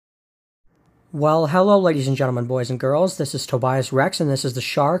Well, hello, ladies and gentlemen, boys and girls. This is Tobias Rex, and this is the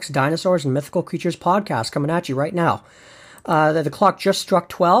Sharks, Dinosaurs, and Mythical Creatures podcast coming at you right now. The clock just struck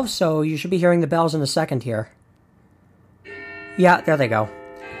 12, so you should be hearing the bells in a second here. Yeah, there they go.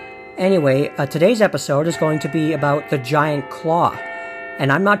 Anyway, today's episode is going to be about the giant claw. And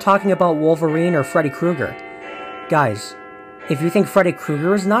I'm not talking about Wolverine or Freddy Krueger. Guys, if you think Freddy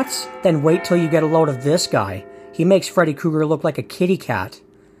Krueger is nuts, then wait till you get a load of this guy. He makes Freddy Krueger look like a kitty cat.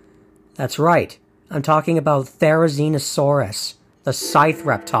 That's right. I'm talking about Therizinosaurus, the scythe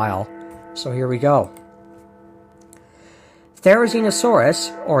reptile. So here we go.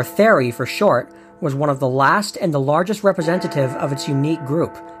 Therizinosaurus, or Theri for short, was one of the last and the largest representative of its unique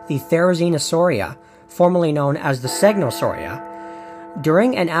group, the Therizinosauria, formerly known as the Segnosauria.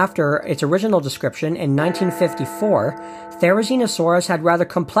 During and after its original description in 1954, Therizinosaurus had rather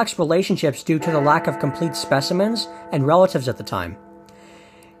complex relationships due to the lack of complete specimens and relatives at the time.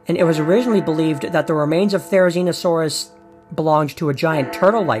 And it was originally believed that the remains of Therizinosaurus belonged to a giant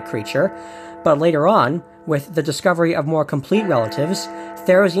turtle-like creature, but later on, with the discovery of more complete relatives,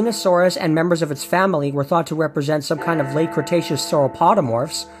 Therizinosaurus and members of its family were thought to represent some kind of late Cretaceous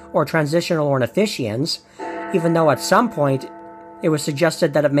sauropodomorphs, or transitional ornithischians, even though at some point it was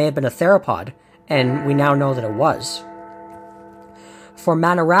suggested that it may have been a theropod, and we now know that it was. For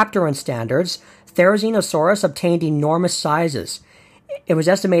Maniraptoran standards, Therizinosaurus obtained enormous sizes. It was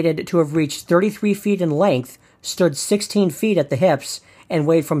estimated to have reached 33 feet in length, stood 16 feet at the hips, and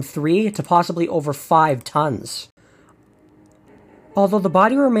weighed from 3 to possibly over 5 tons. Although the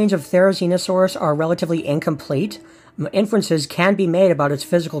body remains of Therizinosaurus are relatively incomplete, inferences can be made about its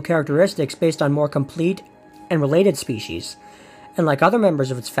physical characteristics based on more complete and related species. And like other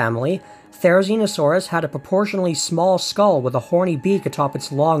members of its family, Therizinosaurus had a proportionally small skull with a horny beak atop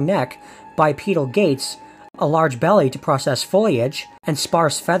its long neck, bipedal gaits, a large belly to process foliage, and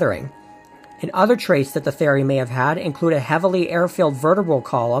sparse feathering. And other traits that the Theri may have had include a heavily air-filled vertebral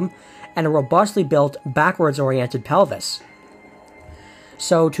column and a robustly built, backwards-oriented pelvis.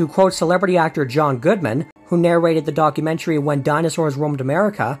 So, to quote celebrity actor John Goodman, who narrated the documentary When Dinosaurs Roamed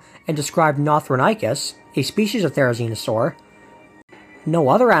America and described Nothronychus, a species of Therizinosaur, no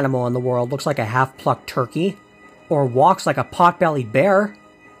other animal in the world looks like a half-plucked turkey, or walks like a pot-bellied bear.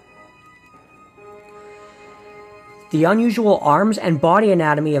 The unusual arms and body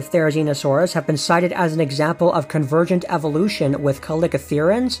anatomy of Therizinosaurus have been cited as an example of convergent evolution with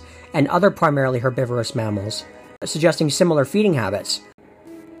Chalicotherians and other primarily herbivorous mammals, suggesting similar feeding habits.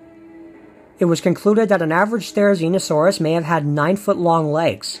 It was concluded that an average Therizinosaurus may have had 9-foot-long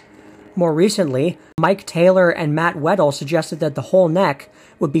legs. More recently, Mike Taylor and Matt Weddle suggested that the whole neck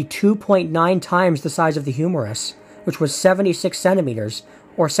would be 2.9 times the size of the humerus, which was 76 centimeters,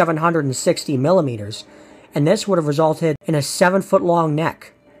 or 760 millimeters, and this would have resulted in a 7-foot-long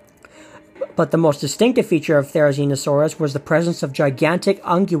neck. But the most distinctive feature of Therizinosaurus was the presence of gigantic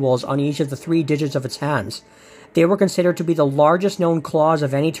unguals on each of the 3 digits of its hands. They were considered to be the largest known claws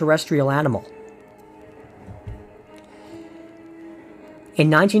of any terrestrial animal.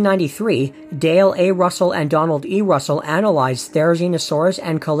 In 1993, Dale A. Russell and Donald E. Russell analyzed Therizinosaurus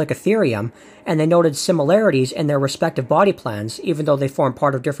and Chalicotherium, and they noted similarities in their respective body plans, even though they formed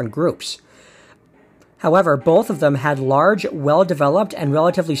part of different groups. However, both of them had large, well-developed, and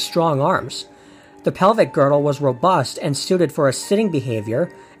relatively strong arms. The pelvic girdle was robust and suited for a sitting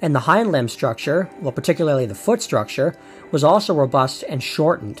behavior, and the hind limb structure, well, particularly the foot structure, was also robust and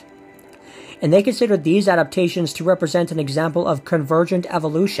shortened. And they considered these adaptations to represent an example of convergent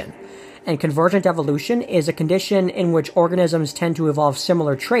evolution. And convergent evolution is a condition in which organisms tend to evolve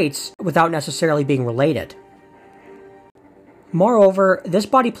similar traits without necessarily being related. Moreover, this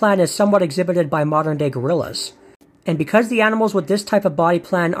body plan is somewhat exhibited by modern-day gorillas. And because the animals with this type of body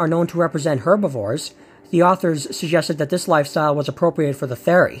plan are known to represent herbivores, the authors suggested that this lifestyle was appropriate for the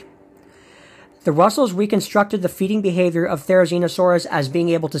Theri. The Russells reconstructed the feeding behavior of Therizinosaurus as being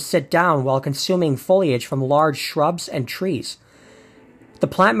able to sit down while consuming foliage from large shrubs and trees. The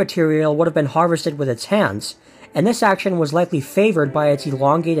plant material would have been harvested with its hands, and this action was likely favored by its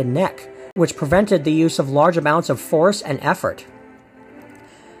elongated neck, which prevented the use of large amounts of force and effort.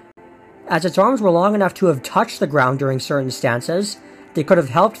 As its arms were long enough to have touched the ground during certain stances, they could have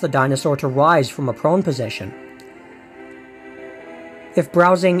helped the dinosaur to rise from a prone position. If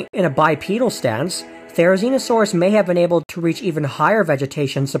browsing in a bipedal stance, Therizinosaurus may have been able to reach even higher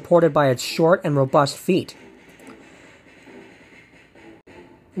vegetation supported by its short and robust feet.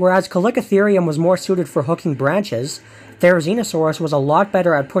 Whereas Chalicotherium was more suited for hooking branches, Therizinosaurus was a lot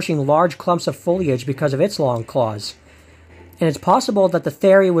better at pushing large clumps of foliage because of its long claws. And it's possible that the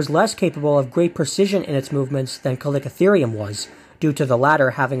Theri was less capable of great precision in its movements than Chalicotherium was, due to the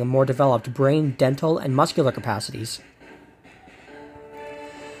latter having a more developed brain, dental, and muscular capacities.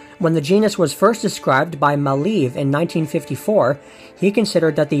 When the genus was first described by Maliv in 1954, he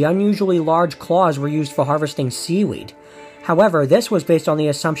considered that the unusually large claws were used for harvesting seaweed. However, this was based on the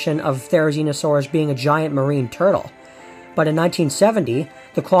assumption of Therizinosaurus being a giant marine turtle. But in 1970,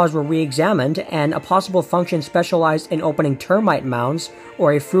 the claws were re-examined, and a possible function specialized in opening termite mounds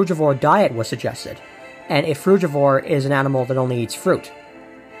or a frugivore diet was suggested. And a frugivore is an animal that only eats fruit.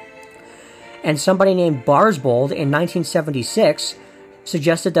 And somebody named Barsbold in 1976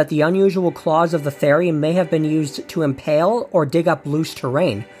 suggested that the unusual claws of the Theri may have been used to impale or dig up loose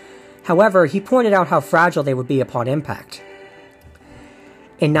terrain. However, he pointed out how fragile they would be upon impact.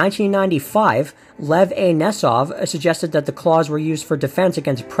 In 1995, Lev A. Nesov suggested that the claws were used for defense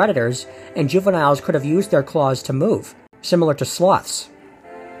against predators, and juveniles could have used their claws to move, similar to sloths.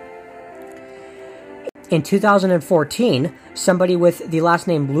 In 2014, somebody with the last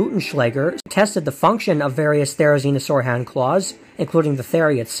name Lutenschlager tested the function of various Therizinosaur hand claws, including the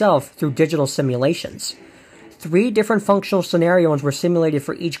Theri itself, through digital simulations. 3 different functional scenarios were simulated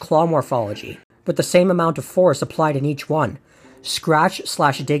for each claw morphology, with the same amount of force applied in each one: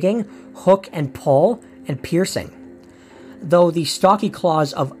 scratch/digging, hook and pull, and piercing. Though the stocky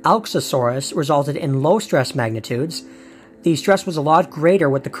claws of Alxosaurus resulted in low stress magnitudes, the stress was a lot greater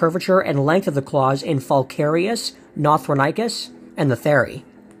with the curvature and length of the claws in Falcarius, Nothronicus, and the Theri.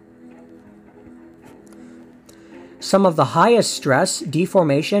 Some of the highest stress,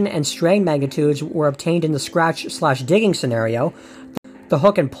 deformation, and strain magnitudes were obtained in the scratch/digging scenario. The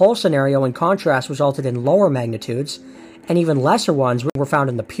hook and pull scenario, in contrast, resulted in lower magnitudes, and even lesser ones were found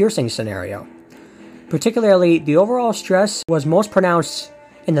in the piercing scenario. Particularly, the overall stress was most pronounced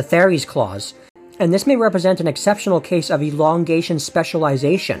in the Theri's claws, and this may represent an exceptional case of elongation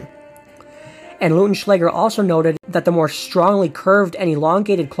specialization. And Lutenschlager also noted that the more strongly curved and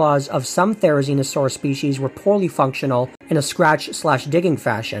elongated claws of some Therizinosaur species were poorly functional in a scratch/digging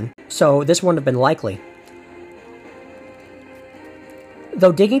fashion, so this wouldn't have been likely.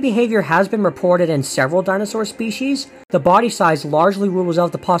 Though digging behavior has been reported in several dinosaur species, the body size largely rules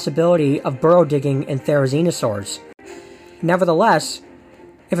out the possibility of burrow digging in Therizinosaurs. Nevertheless,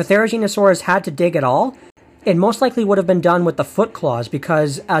 if a Therizinosaurus had to dig at all, it most likely would have been done with the foot claws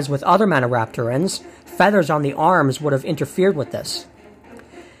because, as with other Maniraptorans, feathers on the arms would have interfered with this.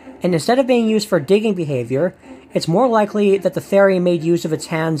 And instead of being used for digging behavior, it's more likely that the Theri made use of its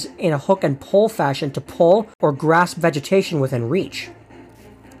hands in a hook and pull fashion to pull or grasp vegetation within reach.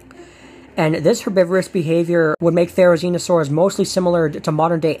 And this herbivorous behavior would make Therizinosaurs mostly similar to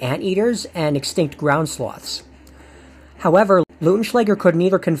modern-day anteaters and extinct ground sloths. However, Lutenschlager could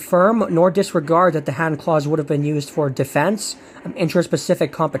neither confirm nor disregard that the hand claws would have been used for defense,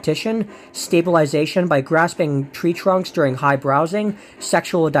 intraspecific competition, stabilization by grasping tree trunks during high browsing,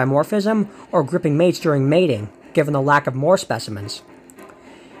 sexual dimorphism, or gripping mates during mating, given the lack of more specimens.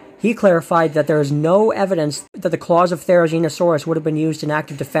 He clarified that there is no evidence that the claws of Therizinosaurus would have been used in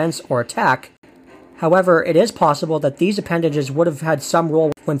active defense or attack. However, it is possible that these appendages would have had some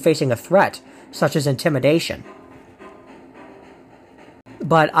role when facing a threat, such as intimidation.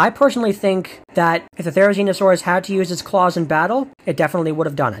 But I personally think that if the Therizinosaurus had to use its claws in battle, it definitely would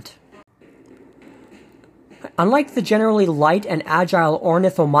have done it. Unlike the generally light and agile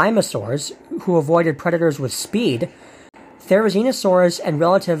ornithomimosaurs, who avoided predators with speed, Therizinosaurus and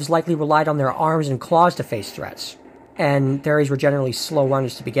relatives likely relied on their arms and claws to face threats, and Theris were generally slow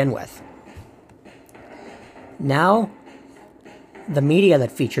runners to begin with. Now, the media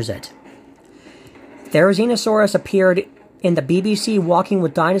that features it. Therizinosaurus appeared in the BBC Walking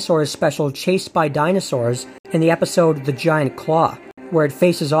with Dinosaurs special Chased by Dinosaurs in the episode The Giant Claw, where it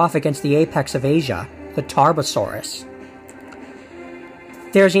faces off against the apex of Asia, the Tarbosaurus.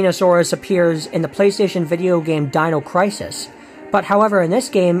 Therizinosaurus appears in the PlayStation video game Dino Crisis, but however in this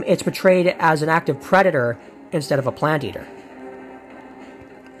game it's portrayed as an active predator instead of a plant eater.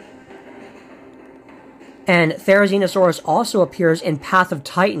 And Therizinosaurus also appears in Path of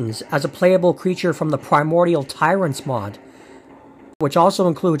Titans as a playable creature from the Primordial Tyrants mod, which also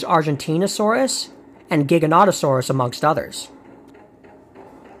includes Argentinosaurus and Giganotosaurus amongst others.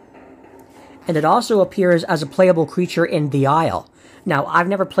 And it also appears as a playable creature in The Isle. Now, I've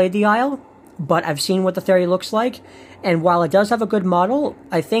never played The Isle, but I've seen what the Theri looks like, and while it does have a good model,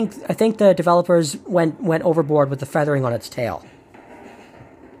 I think the developers went overboard with the feathering on its tail.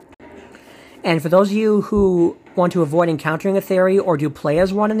 And for those of you who want to avoid encountering a Theri or do play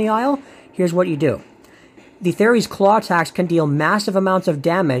as one in The Isle, here's what you do. The Theri's claw attacks can deal massive amounts of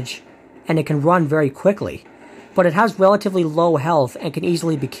damage, and it can run very quickly, but it has relatively low health and can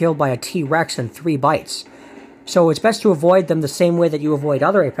easily be killed by a T-Rex in 3 bites. So it's best to avoid them the same way that you avoid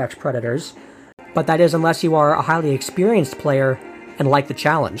other apex predators, but that is unless you are a highly experienced player and like the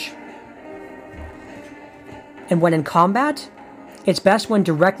challenge. And when in combat, it's best when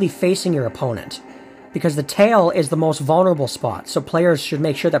directly facing your opponent, because the tail is the most vulnerable spot, so players should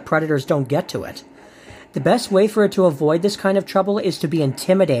make sure that predators don't get to it. The best way for it to avoid this kind of trouble is to be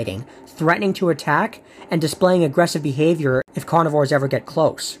intimidating, threatening to attack, and displaying aggressive behavior if carnivores ever get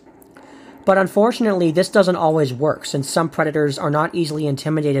close. But unfortunately, this doesn't always work, since some predators are not easily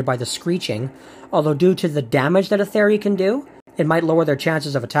intimidated by the screeching, although due to the damage that a Theri can do, it might lower their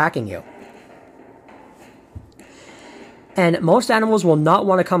chances of attacking you. And most animals will not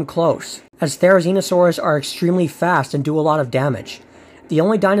want to come close, as Therizinosaurus are extremely fast and do a lot of damage. The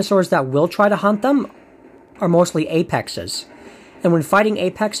only dinosaurs that will try to hunt them are mostly apexes. And when fighting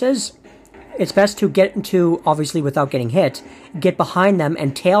apexes, it's best to get into, obviously without getting hit, get behind them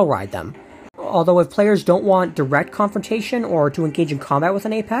and tail ride them. Although if players don't want direct confrontation or to engage in combat with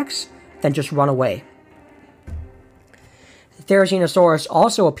an apex, then just run away. Therizinosaurus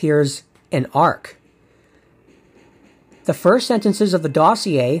also appears in Ark. The first sentences of the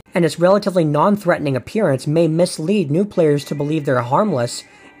dossier and its relatively non-threatening appearance may mislead new players to believe they're harmless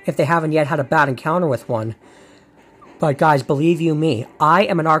if they haven't yet had a bad encounter with one. But guys, believe you me, I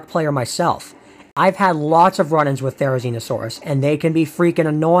am an Ark player myself. I've had lots of run-ins with Therizinosaurus, and they can be freaking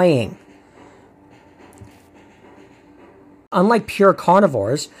annoying. Unlike pure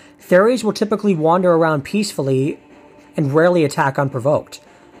carnivores, Theris will typically wander around peacefully and rarely attack unprovoked,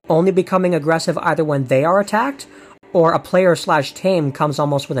 only becoming aggressive either when they are attacked or a player/tame comes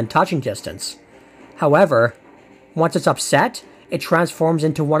almost within touching distance. However, once it's upset, it transforms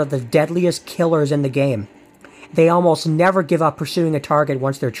into one of the deadliest killers in the game. They almost never give up pursuing a target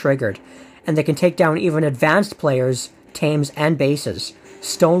once they're triggered, and they can take down even advanced players, tames, and bases.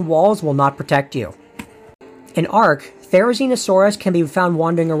 Stone walls will not protect you. In Ark, Therizinosaurus can be found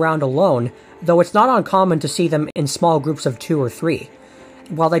wandering around alone, though it's not uncommon to see them in small groups of 2 or 3.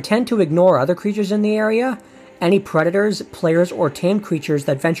 While they tend to ignore other creatures in the area, any predators, players, or tamed creatures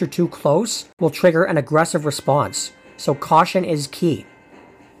that venture too close will trigger an aggressive response, so caution is key.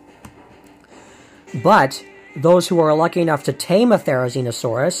 But those who are lucky enough to tame a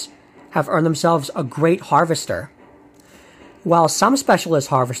Therizinosaurus have earned themselves a great harvester. While some specialist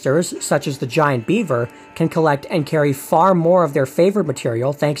harvesters, such as the giant beaver, can collect and carry far more of their favorite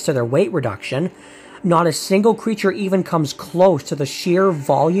material thanks to their weight reduction, not a single creature even comes close to the sheer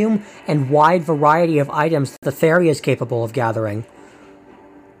volume and wide variety of items the Theri is capable of gathering.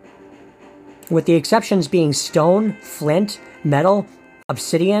 With the exceptions being stone, flint, metal,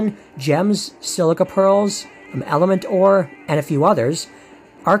 obsidian, gems, silica pearls, element ore, and a few others,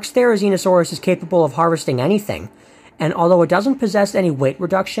 Ark's Therizinosaurus is capable of harvesting anything, and although it doesn't possess any weight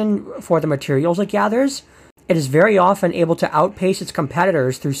reduction for the materials it gathers, it is very often able to outpace its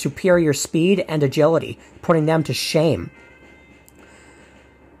competitors through superior speed and agility, putting them to shame.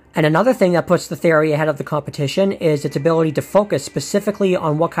 And another thing that puts the Theri ahead of the competition is its ability to focus specifically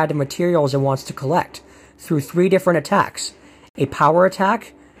on what kind of materials it wants to collect, through 3 different attacks: a power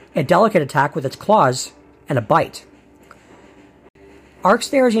attack, a delicate attack with its claws, and a bite. Ark's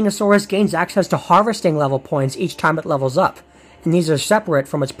Therizinosaurus gains access to harvesting level points each time it levels up, and these are separate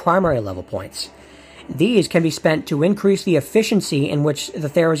from its primary level points. These can be spent to increase the efficiency in which the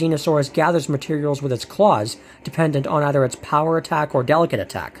Therizinosaurus gathers materials with its claws, dependent on either its power attack or delicate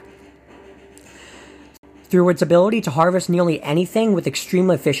attack. Through its ability to harvest nearly anything with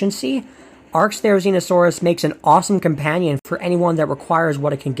extreme efficiency, Ark's Therizinosaurus makes an awesome companion for anyone that requires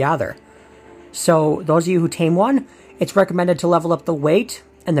what it can gather. So, those of you who tame one, it's recommended to level up the weight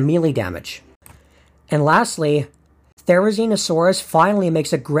and the melee damage. And lastly, Therizinosaurus finally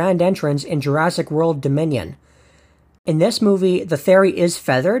makes a grand entrance in Jurassic World Dominion. In this movie, the Theri is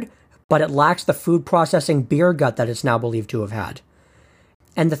feathered, but it lacks the food processing beer gut that it's now believed to have had.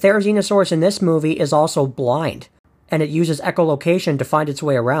 And the Therizinosaurus in this movie is also blind, and it uses echolocation to find its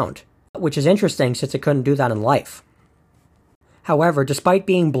way around, which is interesting since it couldn't do that in life. However, despite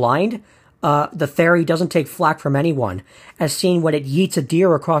being blind, the Theri doesn't take flack from anyone, as seen when it yeets a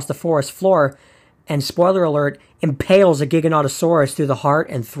deer across the forest floor, and spoiler alert, impales a Giganotosaurus through the heart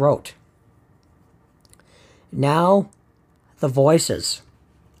and throat. Now, the voices.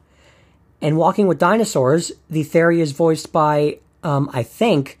 In Walking with Dinosaurs, the Theri is voiced by, I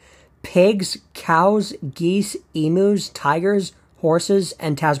think, pigs, cows, geese, emus, tigers, horses,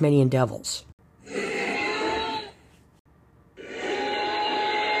 and Tasmanian devils.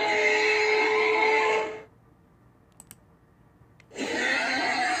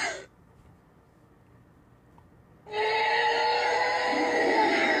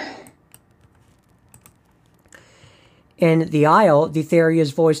 In the Isle, the theory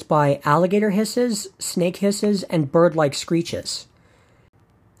is voiced by alligator hisses, snake hisses, and bird-like screeches.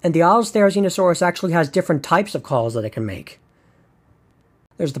 And the Isle's Therizinosaurus actually has different types of calls that it can make.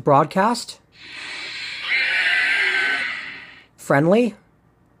 There's the broadcast, friendly,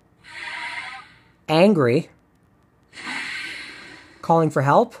 angry, calling for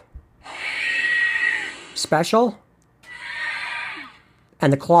help, special,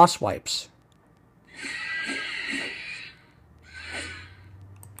 and the claw swipes.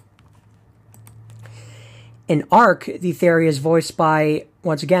 In Ark, the theory is voiced by,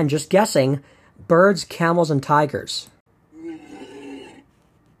 once again, just guessing, birds, camels, and tigers.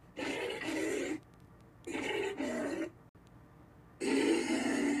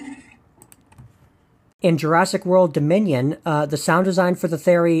 In Jurassic World Dominion, the sound design for the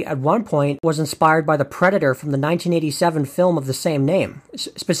theory at one point was inspired by the Predator from the 1987 film of the same name,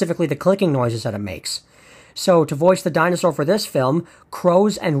 specifically the clicking noises that it makes. So to voice the dinosaur for this film,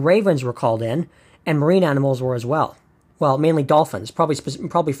 crows and ravens were called in, and marine animals were as well. Well, mainly dolphins, probably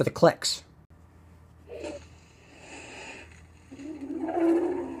for the clicks.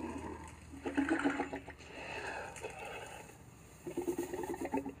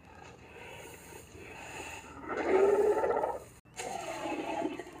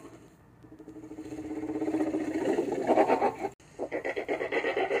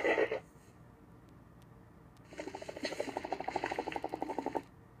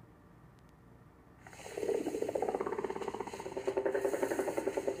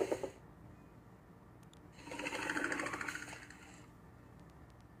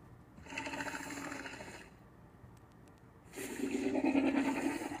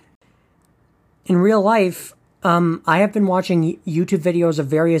 In real life, I have been watching YouTube videos of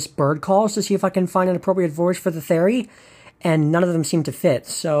various bird calls to see if I can find an appropriate voice for the theory, and none of them seem to fit.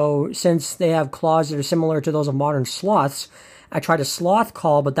 So, since they have claws that are similar to those of modern sloths, I tried a sloth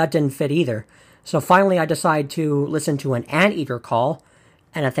call, but that didn't fit either. So finally I decided to listen to an anteater call,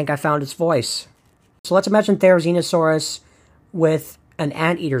 and I think I found its voice. So let's imagine Therizinosaurus with an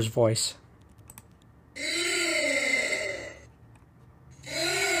anteater's voice.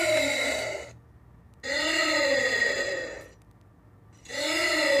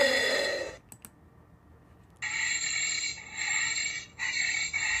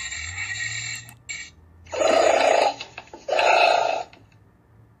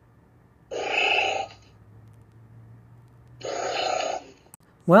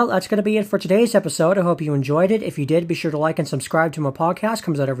 Well, that's going to be it for today's episode. I hope you enjoyed it. If you did, be sure to like and subscribe to my podcast.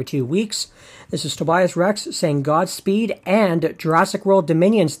 Comes out every 2 weeks. This is Tobias Rex saying Godspeed, and Jurassic World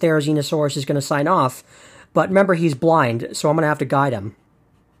Dominion's Therizinosaurus is going to sign off. But remember, he's blind, so I'm going to have to guide him.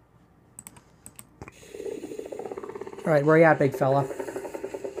 Alright, where you at, big fella?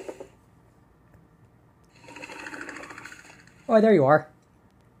 Oh, there you are.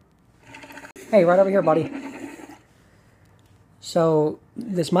 Hey, right over here, buddy. So,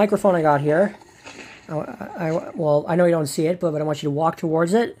 this microphone I got here, well, I know you don't see it, but I want you to walk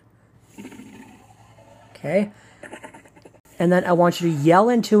towards it. Okay. And then I want you to yell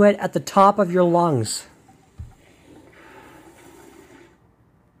into it at the top of your lungs.